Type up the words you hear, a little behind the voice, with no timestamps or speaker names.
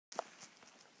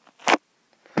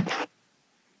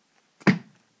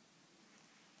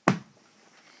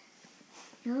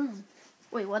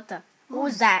Wait, what the? What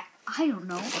was that? I don't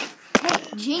know. Hey,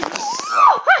 Jinx.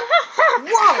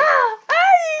 Whoa!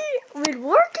 I've been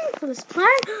working for this plan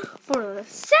for the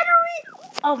century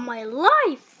of my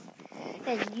life.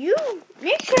 And you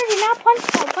make sure to not punch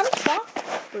that punch box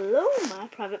below my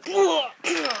private. What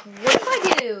if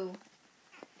I do?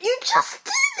 You just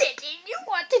did it, and you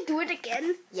want to do it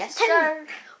again? Yes, sir.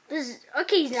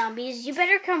 Okay, zombies, you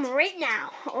better come right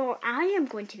now, or I am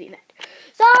going to be mad.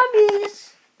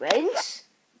 Zombies! Brains?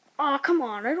 Oh, come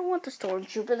on, I don't want the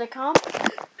stormtrooper to come.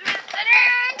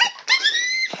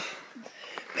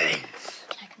 Brains.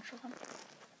 Can I control him?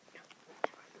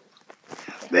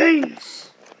 Brains.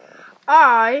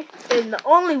 I am the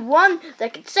only one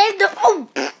that can save the... Oh,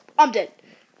 I'm dead.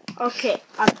 Okay,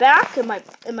 I'm back, and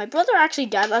my brother actually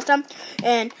died last time,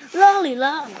 and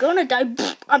la, I'm gonna die.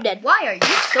 I'm dead. Why are you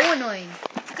so annoying?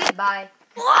 Goodbye.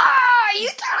 Why? You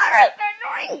are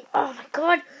annoying. Oh my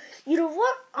god. You know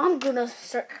what? I'm gonna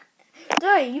start.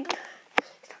 Die. You.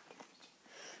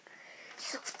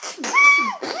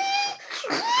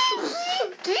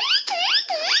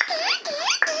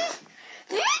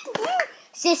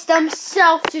 System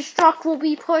self-destruct will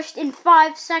be pushed in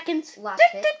 5 seconds. Last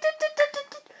hit.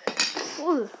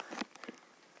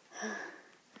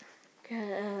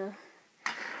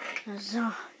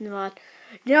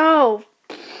 No.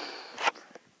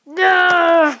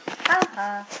 No.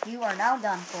 Haha, you are now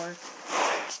done for.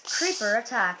 Creeper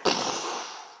attack.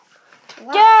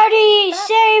 Wow. Daddy,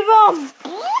 save him!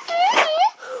 What the?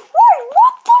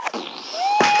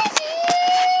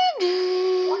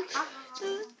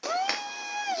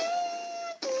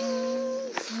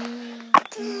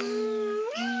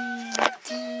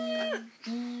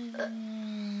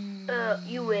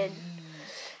 You win.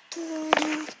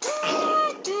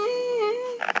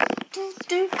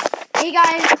 Hey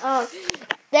guys,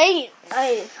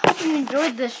 I hope you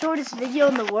enjoyed the shortest video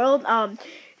in the world.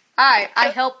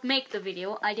 I helped make the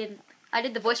video. I did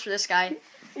the voice for this guy.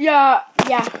 Yeah.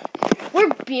 We're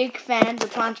big fans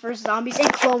of Plants vs. Zombies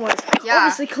and Clone Wars. Yeah.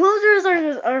 Obviously, Clone Wars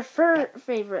are our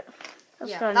favorite.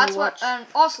 That's what.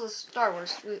 Also, Star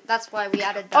Wars. That's why we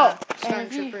added the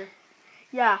Stormtrooper.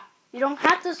 Yeah, you don't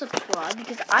have to subscribe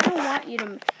because I don't want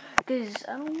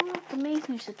to make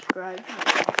you subscribe.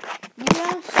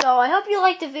 Yeah, so I hope you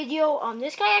liked the video.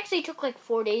 This guy actually took like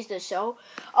 4 days to show.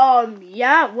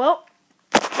 Yeah, well,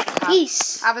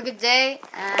 peace. Have a good day,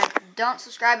 and don't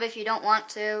subscribe if you don't want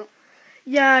to.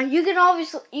 Yeah, you can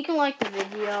like the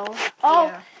video. Oh,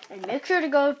 yeah. And make sure to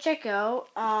go check out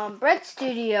Bread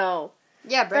Studio.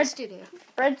 Yeah, Bread Studio.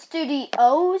 Bread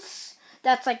Studios.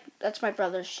 That's my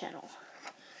brother's channel.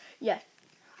 Yeah.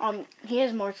 He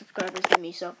has more subscribers than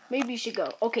me, so maybe you should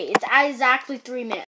go. Okay, it's exactly 3 minutes.